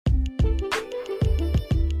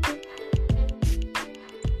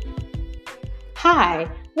Hi,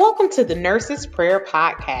 welcome to the Nurses Prayer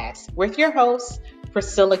Podcast with your host,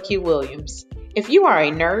 Priscilla Q. Williams. If you are a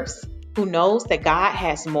nurse who knows that God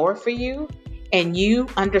has more for you and you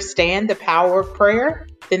understand the power of prayer,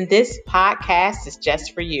 then this podcast is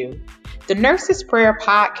just for you. The Nurses Prayer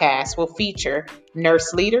Podcast will feature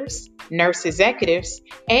nurse leaders, nurse executives,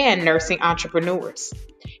 and nursing entrepreneurs.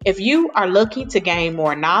 If you are looking to gain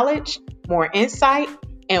more knowledge, more insight,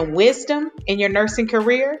 and wisdom in your nursing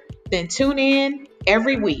career, then tune in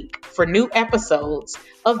every week for new episodes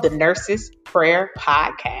of the Nurses Prayer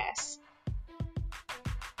Podcast.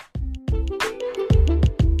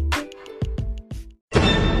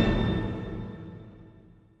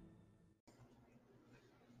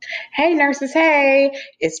 Hey nurses, hey,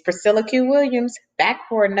 it's Priscilla Q. Williams back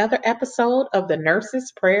for another episode of the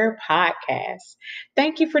Nurses Prayer Podcast.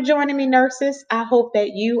 Thank you for joining me, nurses. I hope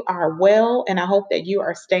that you are well and I hope that you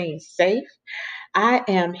are staying safe. I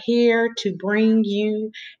am here to bring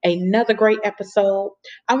you another great episode.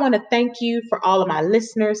 I want to thank you for all of my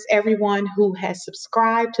listeners, everyone who has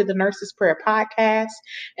subscribed to the Nurses Prayer Podcast,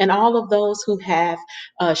 and all of those who have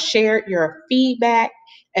shared your feedback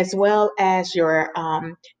as well as your,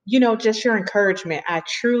 just your encouragement. I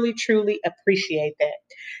truly, truly appreciate that.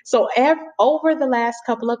 So over the last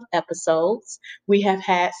couple of episodes, we have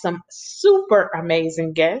had some super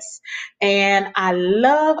amazing guests. And I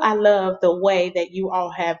love the way that you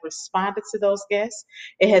all have responded to those guests.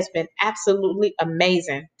 It has been absolutely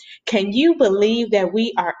amazing. Can you believe that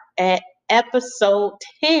we are at episode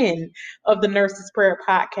 10 of the Nurses Prayer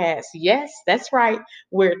Podcast? Yes, that's right.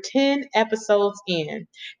 We're 10 episodes in.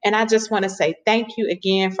 And I just want to say thank you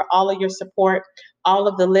again for all of your support, all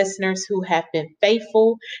of the listeners who have been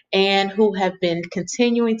faithful and who have been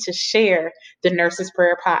continuing to share the Nurses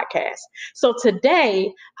Prayer Podcast. So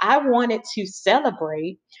today, I wanted to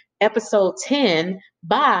celebrate episode 10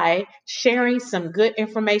 by sharing some good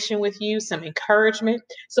information with you, some encouragement.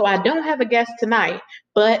 So I don't have a guest tonight,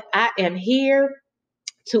 but I am here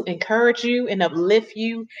to encourage you and uplift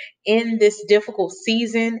you in this difficult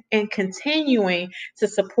season and continuing to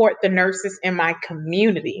support the nurses in my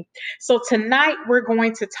community. So tonight we're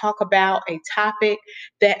going to talk about a topic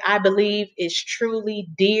that I believe is truly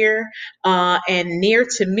dear and near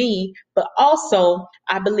to me, but also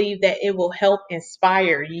I believe that it will help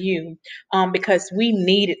inspire you because we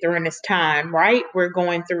need it during this time, right? We're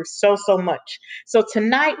going through so much. So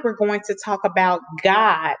tonight we're going to talk about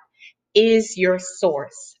God is your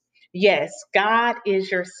source. Yes, God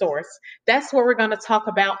is your source. That's what we're going to talk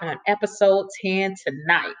about on episode 10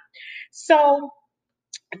 tonight. So,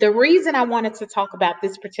 the reason I wanted to talk about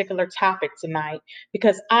this particular topic tonight,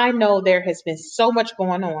 because I know there has been so much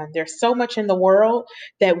going on. There's so much in the world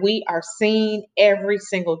that we are seeing every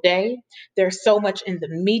single day. There's so much in the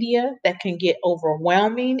media that can get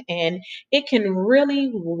overwhelming and it can really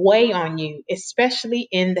weigh on you, especially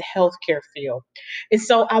in the healthcare field. And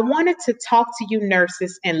so I wanted to talk to you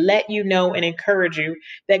nurses and let you know and encourage you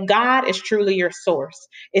that God is truly your source.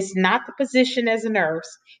 It's not the position as a nurse.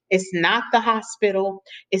 It's not the hospital.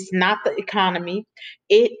 It's not the economy.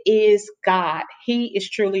 It is God. He is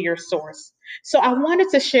truly your source. So I wanted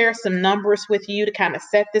to share some numbers with you to kind of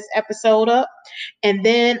set this episode up. And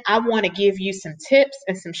then I want to give you some tips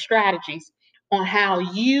and some strategies on how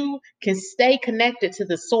you can stay connected to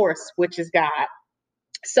the source, which is God.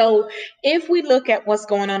 So if we look at what's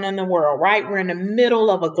going on in the world, right, we're in the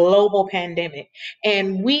middle of a global pandemic.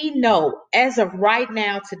 And we know as of right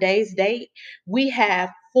now, today's date, we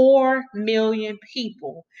have 4 million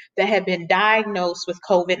people that have been diagnosed with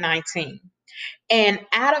COVID-19. And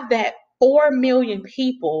out of that 4 million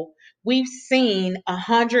people, we've seen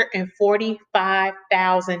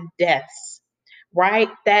 145,000 deaths, right?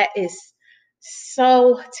 That is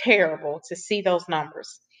so terrible to see those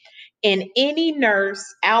numbers. And any nurse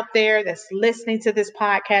out there that's listening to this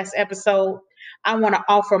podcast episode, I want to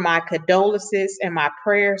offer my condolences and my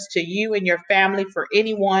prayers to you and your family for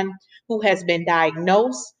anyone who has been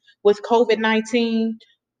diagnosed with COVID-19,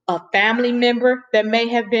 a family member that may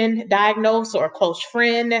have been diagnosed, or a close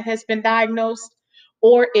friend that has been diagnosed,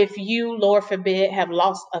 or if you, Lord forbid, have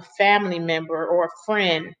lost a family member or a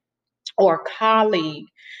friend or colleague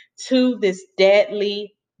to this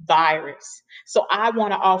deadly virus. So I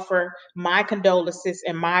want to offer my condolences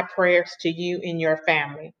and my prayers to you and your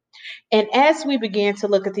family. And as we begin to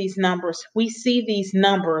look at these numbers, we see these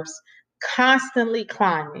numbers constantly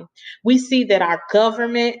climbing. We see that our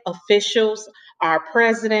government officials, our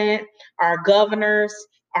president, our governors,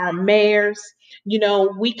 our mayors,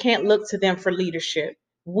 we can't look to them for leadership.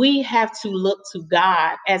 We have to look to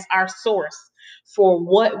God as our source for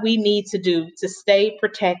what we need to do to stay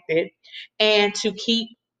protected and to keep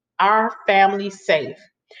our family safe.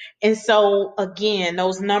 And so, again,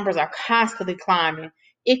 those numbers are constantly climbing.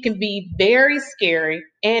 It can be very scary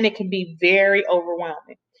and it can be very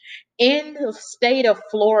overwhelming. In the state of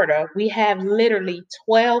Florida, we have literally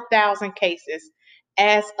 12,000 cases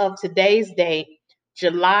as of today's date,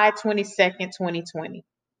 July 22nd, 2020.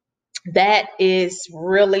 That is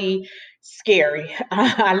really scary.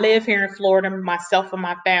 I live here in Florida, myself and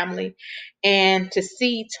my family, and to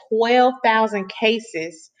see 12,000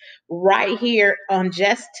 cases right here on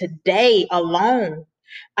just today alone.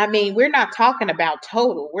 I mean, we're not talking about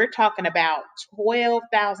total, we're talking about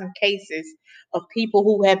 12,000 cases of people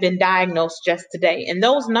who have been diagnosed just today. And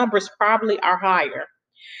those numbers probably are higher.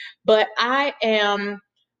 But I am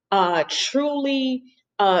truly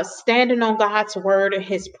standing on God's word and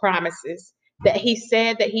his promises, that he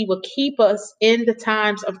said that he will keep us in the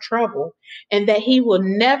times of trouble and that he will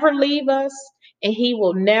never leave us and he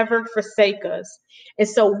will never forsake us. And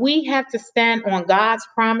so we have to stand on God's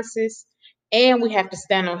promises and we have to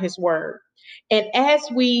stand on his word. And as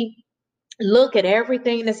we look at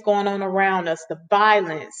everything that's going on around us, the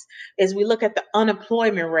violence, as we look at the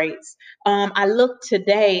unemployment rates. I looked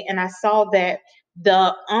today and I saw that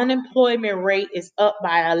the unemployment rate is up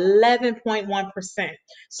by 11.1%.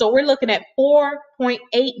 So we're looking at 4.8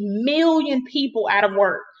 million people out of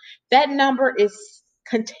work. That number is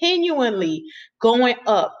continually going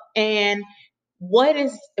up. And what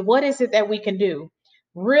is it that we can do?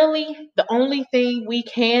 Really, the only thing we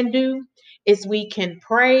can do is we can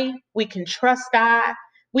pray, we can trust God,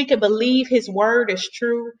 we can believe his word is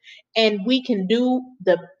true, and we can do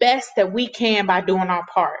the best that we can by doing our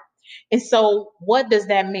part. And so what does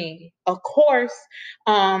that mean? Of course,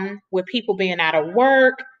 with people being out of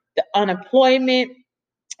work, the unemployment,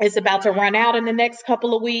 it's about to run out in the next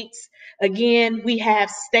couple of weeks. Again, we have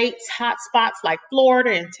states, hot spots like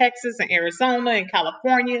Florida and Texas and Arizona and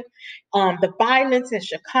California. The violence in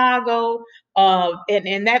Chicago,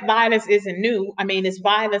 and that violence isn't new. I mean, it's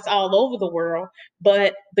violence all over the world.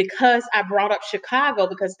 But because I brought up Chicago,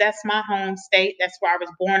 because that's my home state, that's where I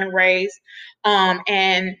was born and raised,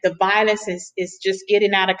 and the violence is just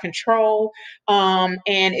getting out of control, and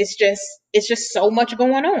it's just so much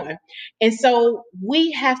going on. And so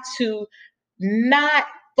we have to not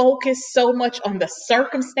focus so much on the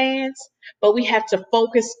circumstance, but we have to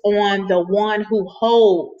focus on the one who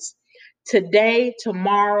holds today,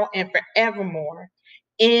 tomorrow, and forevermore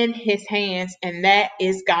in his hands, and that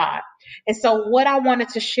is God. And so, what I wanted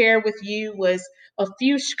to share with you was a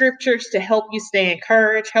few scriptures to help you stay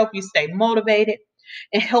encouraged, help you stay motivated,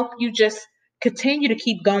 and help you just continue to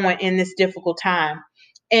keep going in this difficult time.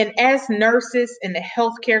 And as nurses in the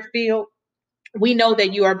healthcare field, we know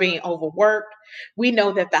that you are being overworked. We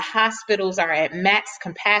know that the hospitals are at max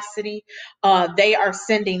capacity. They are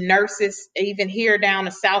sending nurses, even here down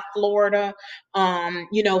to South Florida,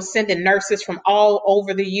 sending nurses from all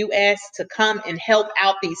over the U.S. to come and help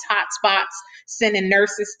out these hot spots, sending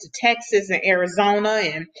nurses to Texas and Arizona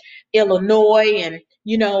and Illinois. And,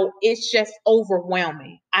 it's just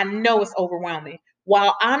overwhelming. I know it's overwhelming.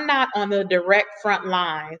 While I'm not on the direct front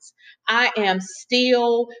lines, I am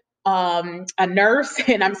still a nurse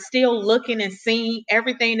and I'm still looking and seeing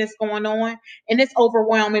everything that's going on. And it's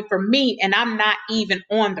overwhelming for me. And I'm not even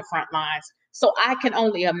on the front lines. So I can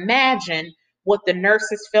only imagine what the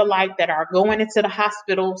nurses feel like that are going into the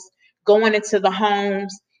hospitals, going into the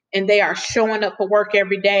homes, and they are showing up for work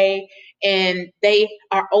every day and they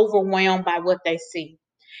are overwhelmed by what they see.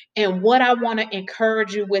 And what I want to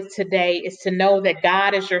encourage you with today is to know that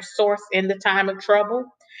God is your source in the time of trouble.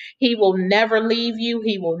 He will never leave you.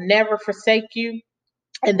 He will never forsake you.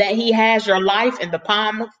 And that he has your life in the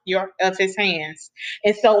palm of his hands.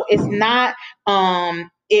 And so it's not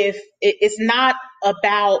if it's not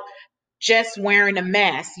about just wearing a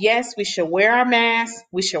mask. Yes, we should wear our masks.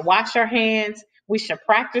 We should wash our hands. We should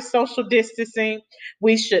practice social distancing.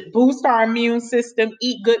 We should boost our immune system,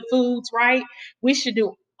 eat good foods, right? We should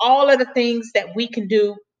do all of the things that we can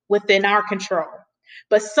do within our control.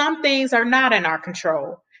 But some things are not in our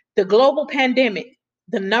control. The global pandemic,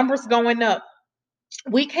 the numbers going up,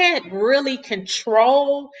 we can't really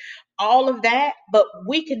control all of that, but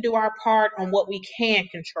we can do our part on what we can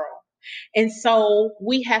control. And so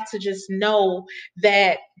we have to just know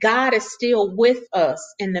that God is still with us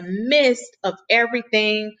in the midst of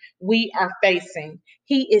everything we are facing.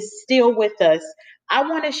 He is still with us. I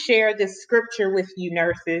want to share this scripture with you,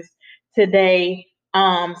 nurses, today.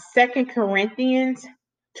 2 Corinthians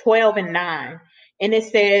 12 and 9. And it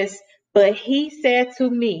says, "But he said to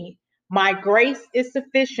me, my grace is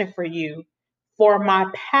sufficient for you, for my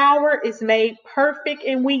power is made perfect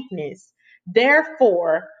in weakness.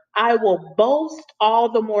 Therefore, I will boast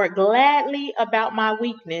all the more gladly about my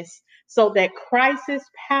weakness so that Christ's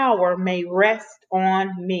power may rest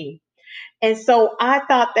on me. And so I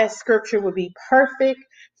thought that scripture would be perfect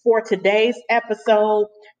for today's episode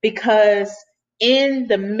because in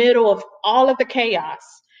the middle of all of the chaos,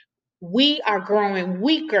 we are growing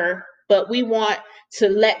weaker, but we want to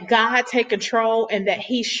let God take control and that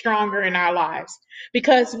He's stronger in our lives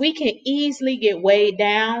because we can easily get weighed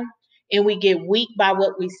down and we get weak by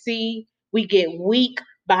what we see. We get weak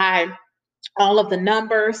by all of the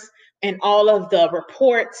numbers and all of the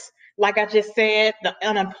reports, like I just said, the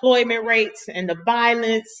unemployment rates and the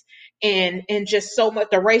violence and just so much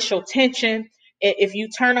the racial tension. If you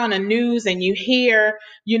turn on the news and you hear,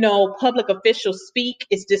 public officials speak,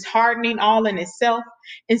 it's disheartening all in itself.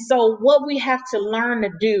 And so what we have to learn to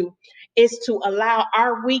do is to allow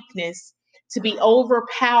our weakness to be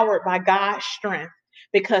overpowered by God's strength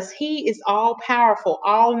because He is all powerful,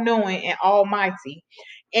 all knowing, and almighty.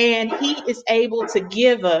 And He is able to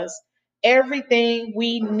give us everything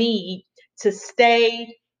we need to stay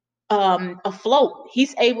afloat.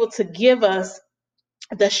 He's able to give us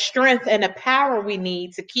the strength and the power we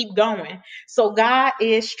need to keep going. So God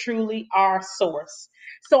is truly our source.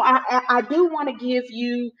 So I do want to give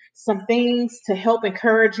you some things to help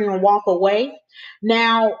encourage you and walk away.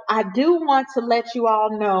 Now, I do want to let you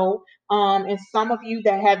all know, and some of you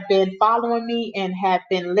that have been following me and have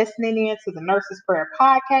been listening in to the Nurses Prayer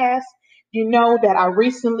podcast, you know that I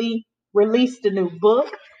recently released a new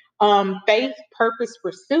book, Faith, Purpose,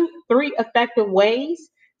 Pursuit, 3 Effective Ways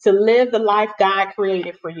to Live the Life God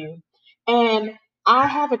Created for You. And I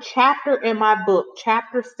have a chapter in my book,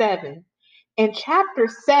 chapter 7. In chapter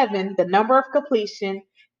 7, the number of completion,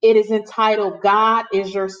 it is entitled God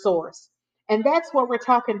is Your Source. And that's what we're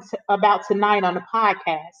talking about tonight on the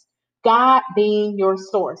podcast, God being your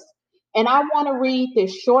source. And I want to read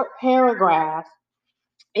this short paragraph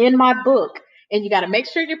in my book. And you got to make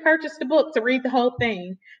sure you purchase the book to read the whole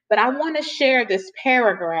thing. But I want to share this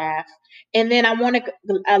paragraph and then I want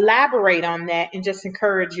to elaborate on that and just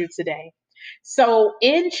encourage you today. So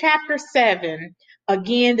in chapter 7,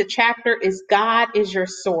 again, the chapter is God is your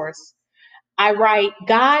source. I write,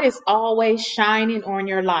 God is always shining on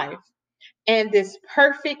your life, and this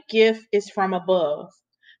perfect gift is from above.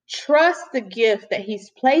 Trust the gift that He's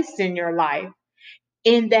placed in your life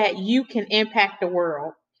in that you can impact the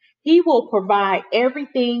world. He will provide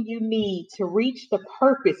everything you need to reach the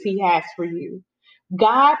purpose He has for you.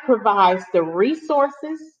 God provides the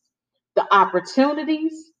resources, the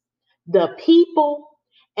opportunities, the people,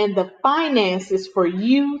 and the finances for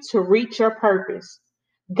you to reach your purpose.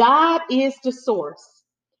 God is the source.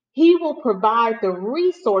 He will provide the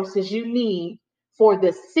resources you need for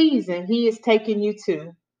the season He is taking you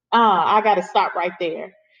to. I got to stop right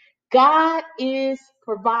there. God is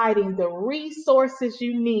providing the resources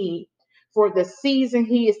you need for the season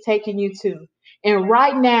He is taking you to. And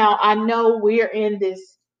right now, I know we're in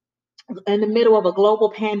the middle of a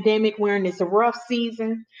global pandemic. We're in this rough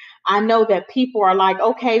season. I know that people are like,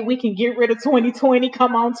 okay, we can get rid of 2020.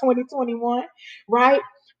 Come on, 2021, right?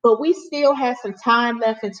 But we still have some time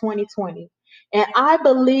left in 2020. And I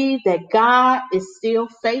believe that God is still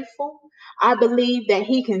faithful. I believe that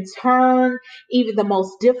He can turn even the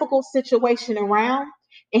most difficult situation around,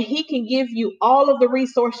 and He can give you all of the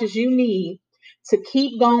resources you need to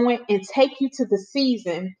keep going and take you to the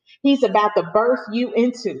season He's about to birth you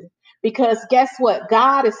into. Because guess what?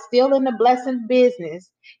 God is still in the blessing business,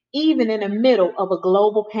 even in the middle of a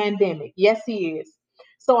global pandemic. Yes, He is.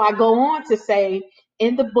 So I go on to say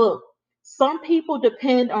in the book, some people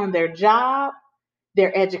depend on their job,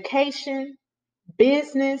 their education,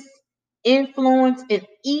 business, influence, and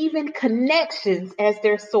even connections as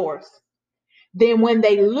their source. Then, when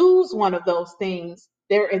they lose one of those things,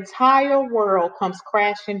 their entire world comes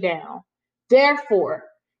crashing down. Therefore,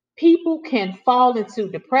 people can fall into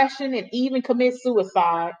depression and even commit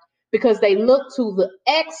suicide because they look to the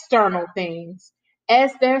external things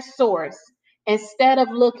as their source instead of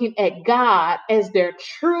looking at God as their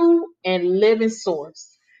true and living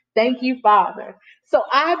source. Thank you, Father. So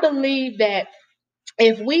I believe that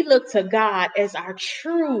if we look to God as our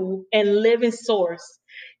true and living source,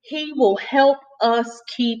 He will help us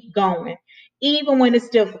keep going, even when it's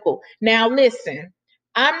difficult. Now, listen,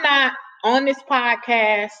 I'm not on this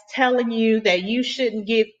podcast telling you that you shouldn't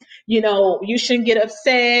get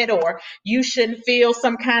upset or you shouldn't feel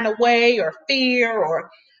some kind of way or fear, or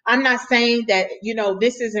I'm not saying that,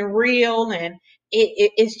 this isn't real and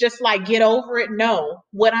it's just like get over it. No,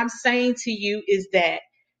 what I'm saying to you is that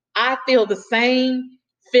I feel the same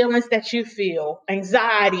feelings that you feel,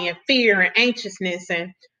 anxiety and fear and anxiousness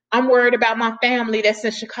and I'm worried about my family that's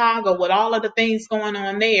in Chicago with all of the things going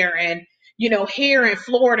on there. And, here in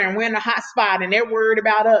Florida, and we're in a hot spot and they're worried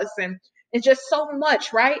about us, and just so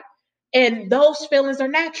much, right? And those feelings are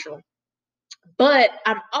natural. But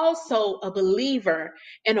I'm also a believer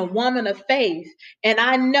and a woman of faith. And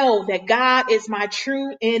I know that God is my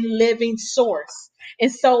true and living source.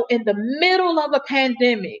 And so, in the middle of a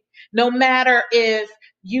pandemic, no matter if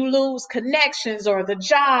you lose connections or the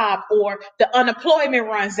job or the unemployment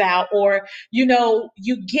runs out or you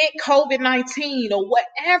get COVID-19 or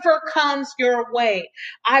whatever comes your way,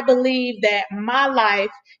 I believe that my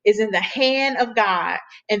life is in the hand of God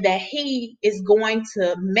and that he is going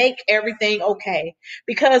to make everything okay.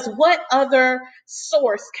 Because what other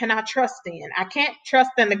source can I trust in? I can't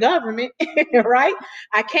trust in the government, right?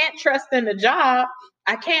 I can't trust in the job.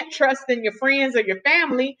 I can't trust in your friends or your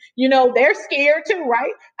family. They're scared too,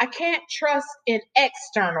 right? I can't trust in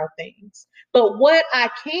external things. But what I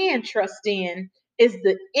can trust in is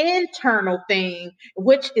the internal thing,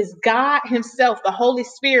 which is God Himself, the Holy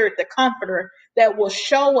Spirit, the Comforter, that will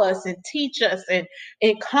show us and teach us and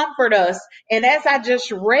comfort us. And as I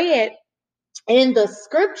just read in the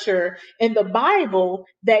scripture, in the Bible,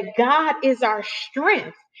 that God is our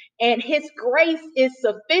strength and his grace is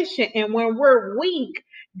sufficient. And when we're weak,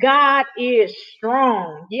 God is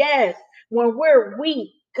strong. Yes, when we're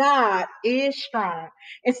weak, God is strong.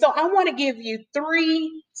 And so I want to give you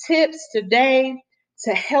 3 tips today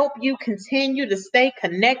to help you continue to stay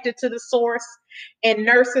connected to the source. And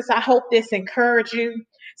nurses, I hope this encourages you.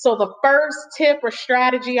 So the first tip or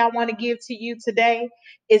strategy I want to give to you today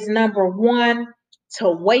is number 1, to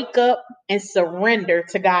wake up and surrender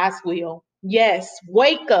to God's will. Yes,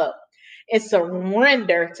 wake up and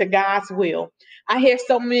surrender to God's will. I hear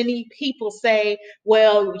so many people say,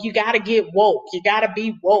 well, you got to get woke. You got to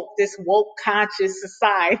be woke, this woke conscious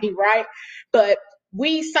society, right? But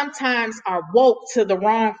we sometimes are woke to the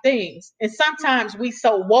wrong things. And sometimes we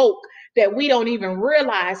so woke that we don't even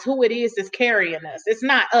realize who it is that's carrying us. It's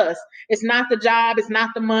not us. It's not the job. It's not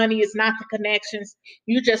the money. It's not the connections.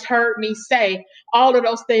 You just heard me say all of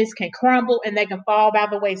those things can crumble and they can fall by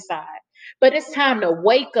the wayside. But it's time to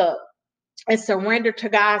wake up and surrender to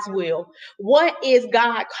God's will. What is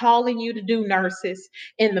God calling you to do, nurses,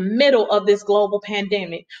 in the middle of this global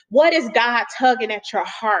pandemic? What is God tugging at your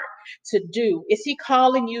heart to do? Is he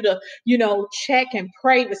calling you to, check and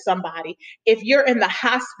pray with somebody? If you're in the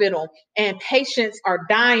hospital and patients are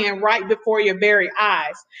dying right before your very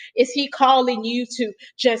eyes, is he calling you to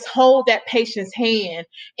just hold that patient's hand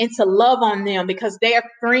and to love on them because their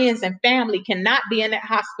friends and family cannot be in that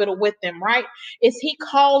hospital with them, right? Is he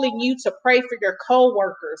calling you to pray for your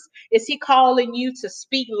coworkers? Is he calling you to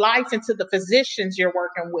speak life into the physicians you're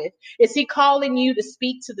working with? Is he calling you to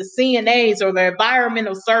speak to the CNAs or the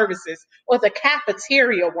environmental services or the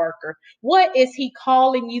cafeteria worker? What is he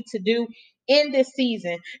calling you to do in this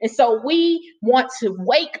season? And so we want to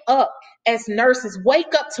wake up as nurses,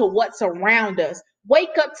 wake up to what's around us.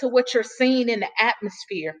 Wake up to what you're seeing in the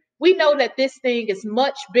atmosphere. We know that this thing is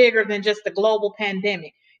much bigger than just the global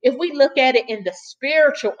pandemic. If we look at it in the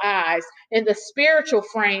spiritual eyes, in the spiritual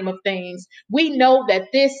frame of things, we know that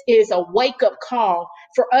this is a wake up call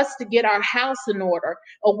for us to get our house in order,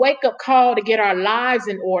 a wake up call to get our lives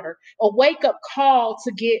in order, a wake up call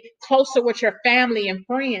to get closer with your family and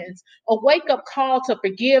friends, a wake up call to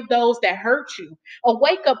forgive those that hurt you, a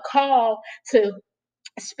wake up call to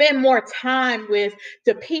spend more time with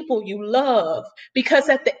the people you love, because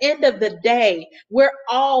at the end of the day, we're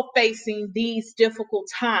all facing these difficult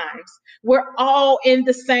times. We're all in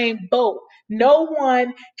the same boat. No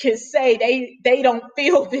one can say they don't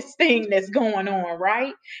feel this thing that's going on,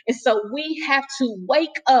 right? And so we have to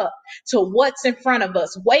wake up to what's in front of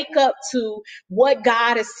us, wake up to what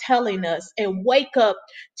God is telling us, and wake up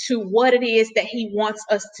to what it is that he wants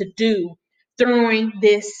us to do during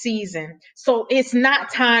this season. So it's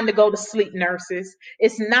not time to go to sleep, nurses.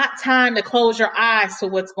 It's not time to close your eyes to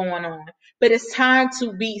what's going on, but it's time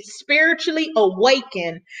to be spiritually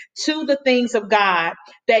awakened to the things of God,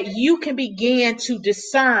 that you can begin to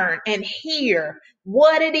discern and hear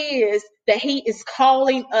what it is that he is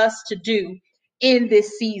calling us to do in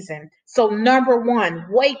this season. So number 1,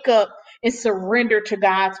 wake up and surrender to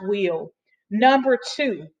God's will. Number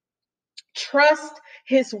 2, trust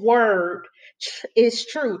his word is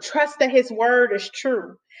true. Trust that his word is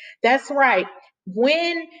true. That's right.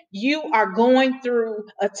 When you are going through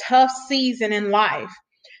a tough season in life,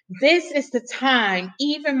 this is the time,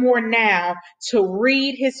 even more now, to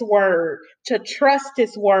read his word, to trust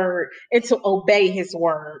his word, and to obey his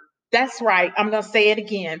word. That's right. I'm going to say it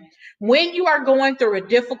again. When you are going through a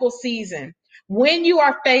difficult season, When you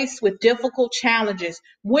are faced with difficult challenges,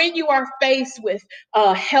 when you are faced with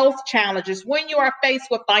health challenges, when you are faced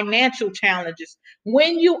with financial challenges,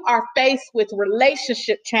 when you are faced with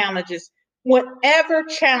relationship challenges, whatever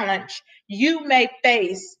challenge you may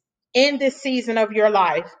face in this season of your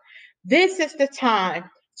life, this is the time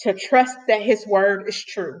to trust that His word is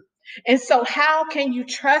true. And so, how can you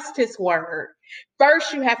trust His word?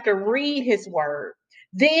 First, you have to read His word.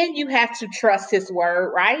 Then you have to trust His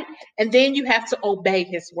word, right? And then you have to obey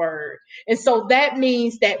His word. And so that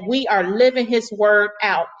means that we are living His word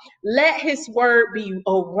out. Let His word be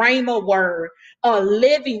a rhema word, a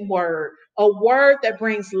living word, a word that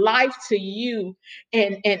brings life to you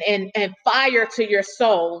and fire to your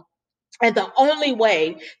soul. And the only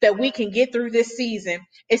way that we can get through this season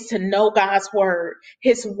is to know God's word.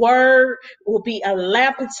 His word will be a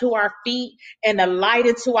lamp unto our feet and a light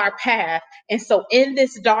into our path. And so in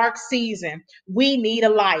this dark season, we need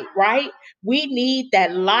a light, right? We need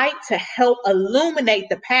that light to help illuminate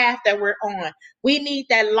the path that we're on. We need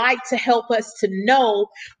that light to help us to know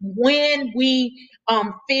when we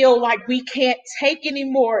feel like we can't take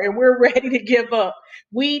anymore and we're ready to give up.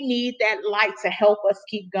 We need that light to help us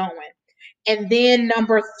keep going. And then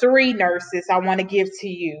number three, nurses, I want to give to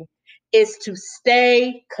you is to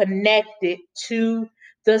stay connected to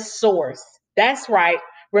the source. That's right.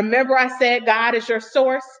 Remember, I said God is your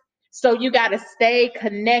source. So you got to stay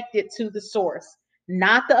connected to the source,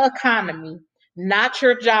 not the economy, not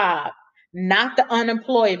your job, not the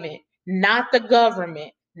unemployment, not the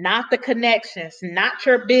government, not the connections, not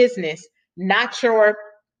your business, not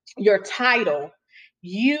your title.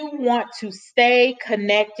 You want to stay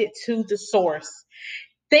connected to the source.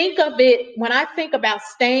 Think of it, when I think about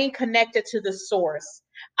staying connected to the source,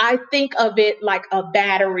 I think of it like a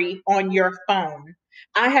battery on your phone.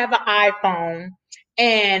 I have an iPhone,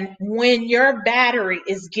 and when your battery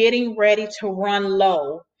is getting ready to run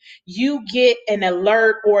low, you get an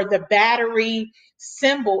alert or the battery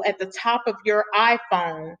symbol at the top of your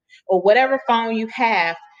iPhone or whatever phone you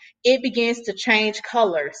have. It begins to change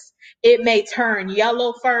colors. It may turn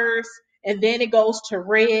yellow first, and then it goes to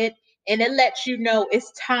red, and it lets you know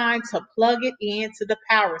it's time to plug it into the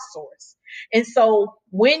power source. And so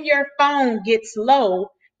when your phone gets low,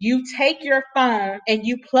 you take your phone and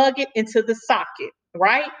you plug it into the socket,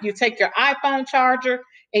 right? You take your iPhone charger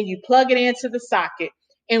and you plug it into the socket.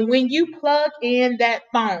 And when you plug in that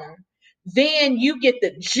phone, then you get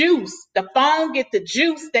the juice, the phone get the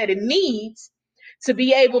juice that it needs to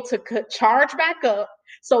be able to charge back up,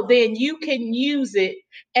 so then you can use it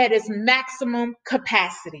at its maximum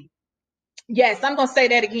capacity. Yes, I'm going to say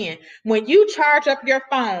that again. When you charge up your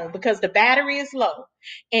phone because the battery is low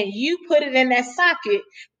and you put it in that socket,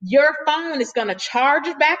 your phone is going to charge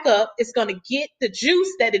it back up. It's going to get the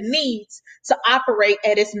juice that it needs to operate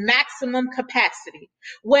at its maximum capacity.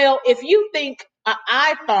 Well, if you think an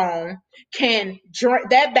iPhone can drain,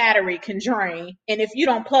 that battery can drain, and if you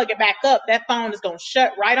don't plug it back up, that phone is going to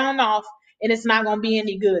shut right on off and it's not going to be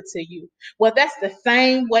any good to you. Well, that's the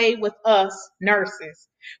same way with us nurses.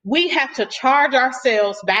 We have to charge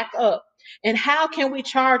ourselves back up. And how can we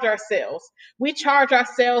charge ourselves? We charge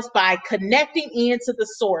ourselves by connecting into the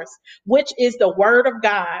source, which is the word of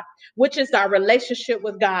God, which is our relationship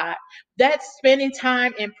with God. That's spending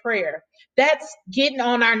time in prayer. That's getting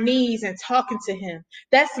on our knees and talking to Him.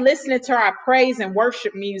 That's listening to our praise and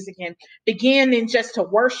worship music and beginning just to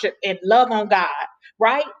worship and love on God,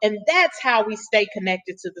 right? And that's how we stay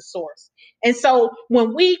connected to the source. And so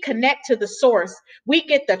when we connect to the source, we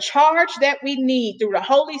get the charge that we need through the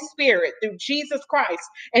Holy Spirit, through Jesus Christ,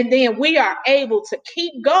 and then we are able to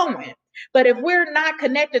keep going. But if we're not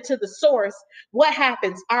connected to the source, what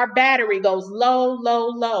happens? Our battery goes low, low,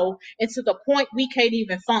 low, and to the point we can't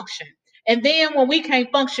even function. And then when we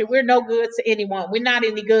can't function, we're no good to anyone. We're not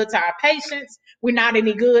any good to our patients. We're not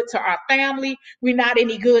any good to our family. We're not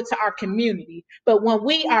any good to our community. But when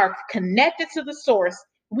we are connected to the source,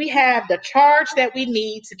 we have the charge that we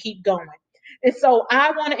need to keep going. And so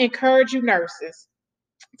I want to encourage you, nurses,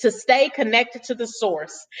 to stay connected to the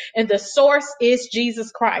source. And the source is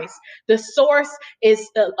Jesus Christ. The source is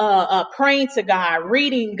praying to God,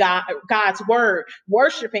 reading God's word,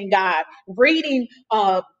 worshiping God, reading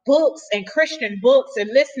books and Christian books and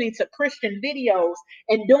listening to Christian videos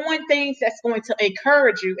and doing things that's going to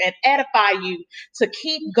encourage you and edify you to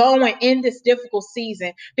keep going in this difficult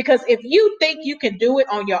season. Because if you think you can do it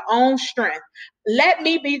on your own strength, let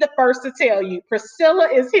me be the first to tell you, Priscilla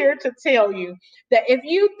is here to tell you that if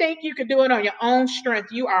you think you can do it on your own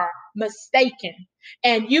strength, you are mistaken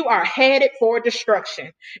and you are headed for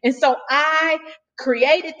destruction. And so I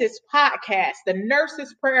created this podcast, the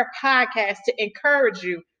Nurses Prayer Podcast, to encourage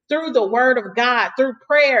you through the word of God, through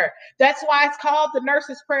prayer. That's why it's called the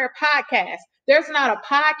Nurses Prayer Podcast. There's not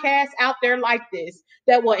a podcast out there like this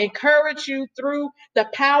that will encourage you through the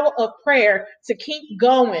power of prayer to keep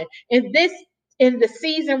going. In the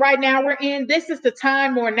season right now we're in, this is the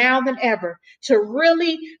time more now than ever to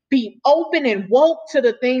really be open and woke to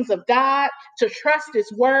the things of God, to trust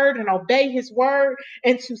his word and obey his word,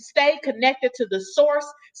 and to stay connected to the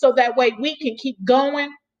source so that way we can keep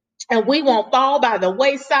going and we won't fall by the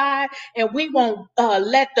wayside, and we won't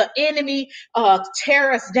let the enemy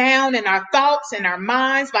tear us down in our thoughts and our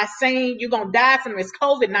minds by saying you're going to die from this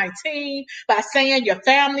COVID-19, by saying your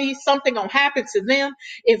family, something going to happen to them.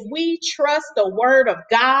 If we trust the word of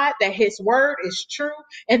God, that his word is true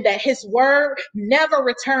and that his word never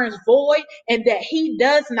returns void and that he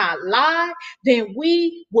does not lie, then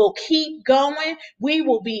we will keep going. We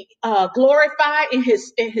will be glorified in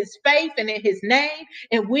his faith and in his name,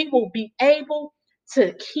 and we will be able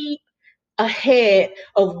to keep ahead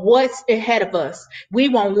of what's ahead of us. We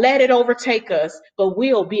won't let it overtake us, but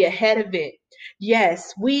we'll be ahead of it.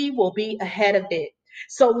 Yes, we will be ahead of it.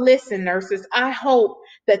 So listen, nurses, I hope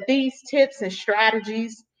that these tips and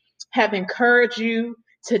strategies have encouraged you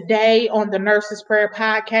today on the Nurses Prayer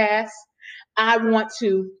Podcast. I want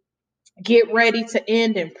to get ready to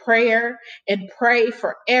end in prayer and pray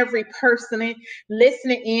for every person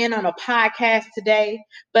listening in on a podcast today.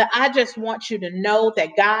 But I just want you to know that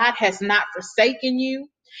God has not forsaken you.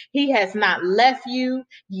 He has not left you.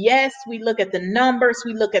 Yes, we look at the numbers,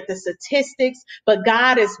 we look at the statistics, but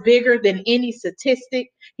God is bigger than any statistic.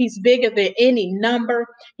 He's bigger than any number.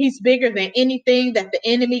 He's bigger than anything that the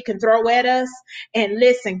enemy can throw at us. And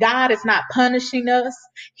listen, God is not punishing us.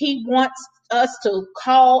 He wants us to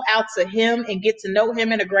call out to him and get to know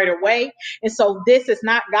him in a greater way. And so this is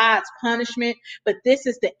not God's punishment, but this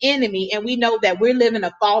is the enemy. And we know that we're living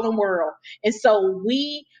a fallen world. And so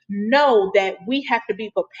we know that we have to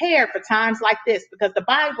be prepared for times like this, because the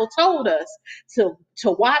Bible told us to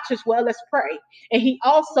watch as well as pray. And he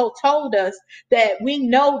also told us that we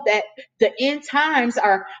know that the end times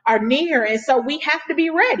are near. And so we have to be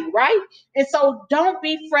ready, right? And so don't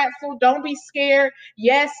be fretful. Don't be scared.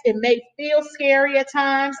 Yes, it may feel scary at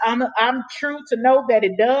times. I'm true to know that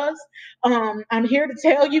it does. I'm here to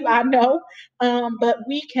tell you, I know. But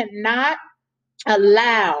we cannot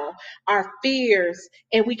allow our fears,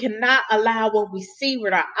 and we cannot allow what we see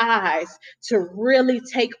with our eyes to really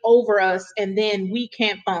take over us, and then we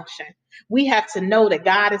can't function. We have to know that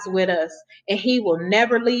God is with us, and he will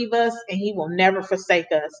never leave us, and he will never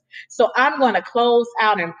forsake us. So I'm going to close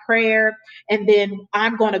out in prayer, and then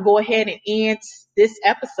I'm going to go ahead and end this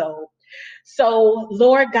episode. So,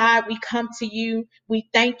 Lord God, we come to you. We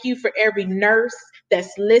thank you for every nurse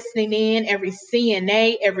that's listening in, every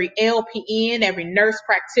CNA, every LPN, every nurse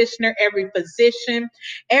practitioner, every physician,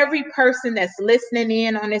 every person that's listening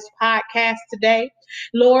in on this podcast today.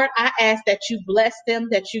 Lord, I ask that you bless them,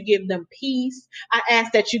 that you give them peace. I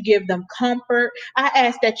ask that you give them comfort. I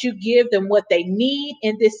ask that you give them what they need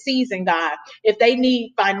in this season, God. If they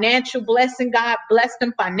need financial blessing, God, bless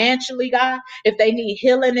them financially, God. If they need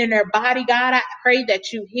healing in their body, God, I pray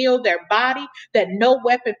that you heal their body, that no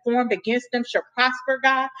weapon formed against them shall prosper,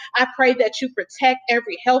 God. I pray that you protect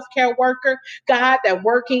every healthcare worker, God, that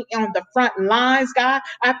working on the front lines, God.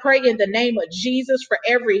 I pray in the name of Jesus for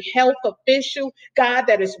every health official, God,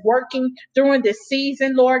 that is working during this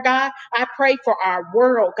season, Lord God. I pray for our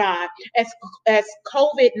world, God, as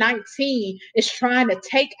COVID-19 is trying to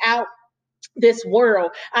take out this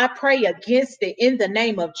world. I pray against it in the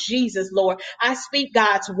name of Jesus, Lord. I speak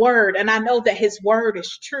God's word, and I know that his word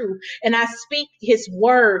is true. And I speak his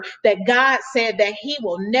word that God said that he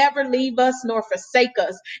will never leave us nor forsake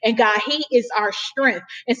us. And God, he is our strength.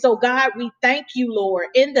 And so, God, we thank you, Lord,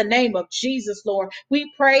 in the name of Jesus, Lord.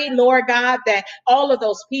 We pray, Lord God, that all of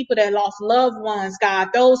those people that lost loved ones, God,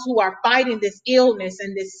 those who are fighting this illness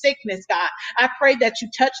and this sickness, God, I pray that you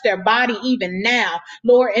touch their body even now,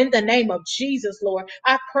 Lord, in the name of Jesus, Lord.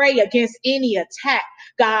 I pray against any attack,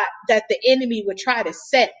 God, that the enemy would try to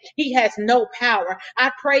set. He has no power.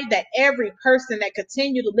 I pray that every person that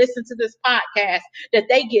continue to listen to this podcast, that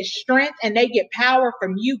they get strength and they get power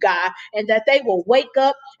from you, God, and that they will wake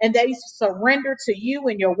up and they surrender to you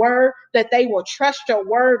and your word, that they will trust your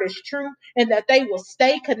word is true, and that they will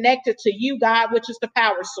stay connected to you, God, which is the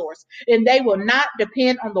power source. And they will not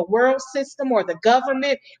depend on the world system or the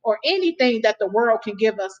government or anything that the world can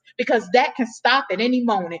give us, because that can stop at any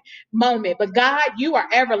moment. But God, you are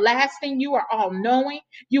everlasting. You are all knowing.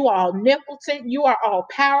 You are omnipotent. You are all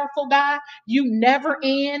powerful, God. You never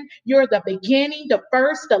end. You're the beginning, the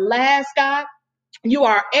first, the last, God. You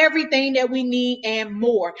are everything that we need and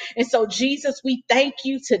more. And so, Jesus, we thank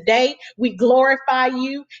you today. We glorify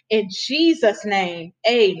you in Jesus' name.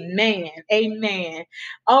 Amen. Amen.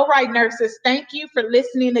 All right, nurses, thank you for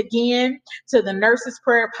listening again to the Nurses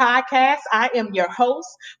Prayer Podcast. I am your host,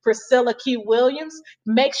 Priscilla Q. Williams.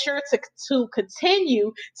 Make sure to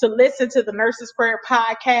continue to listen to the Nurses Prayer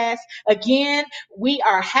Podcast. Again, we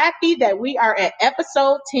are happy that we are at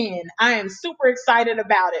episode 10. I am super excited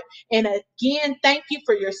about it. And again, thank you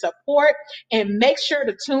for your support, and make sure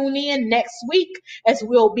to tune in next week as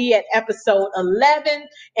we'll be at episode 11,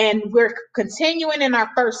 and we're continuing in our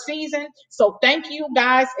first season. So thank you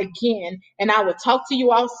guys again, and I will talk to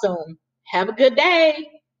you all soon. Have a good day.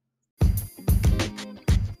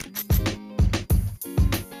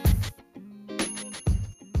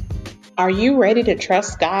 Are you ready to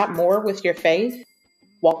trust God more with your faith?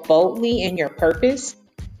 Walk boldly in your purpose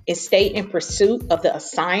and stay in pursuit of the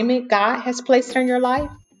assignment God has placed on your life?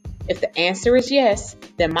 If the answer is yes,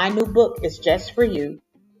 then my new book is just for you.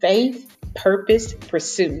 Faith, Purpose,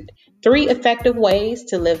 Pursuit. 3 effective ways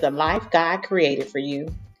to live the life God created for you.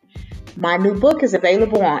 My new book is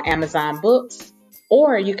available on Amazon Books,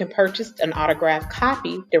 or you can purchase an autographed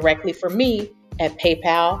copy directly from me at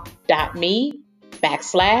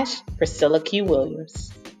paypal.me/Priscilla Q.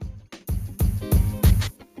 Williams.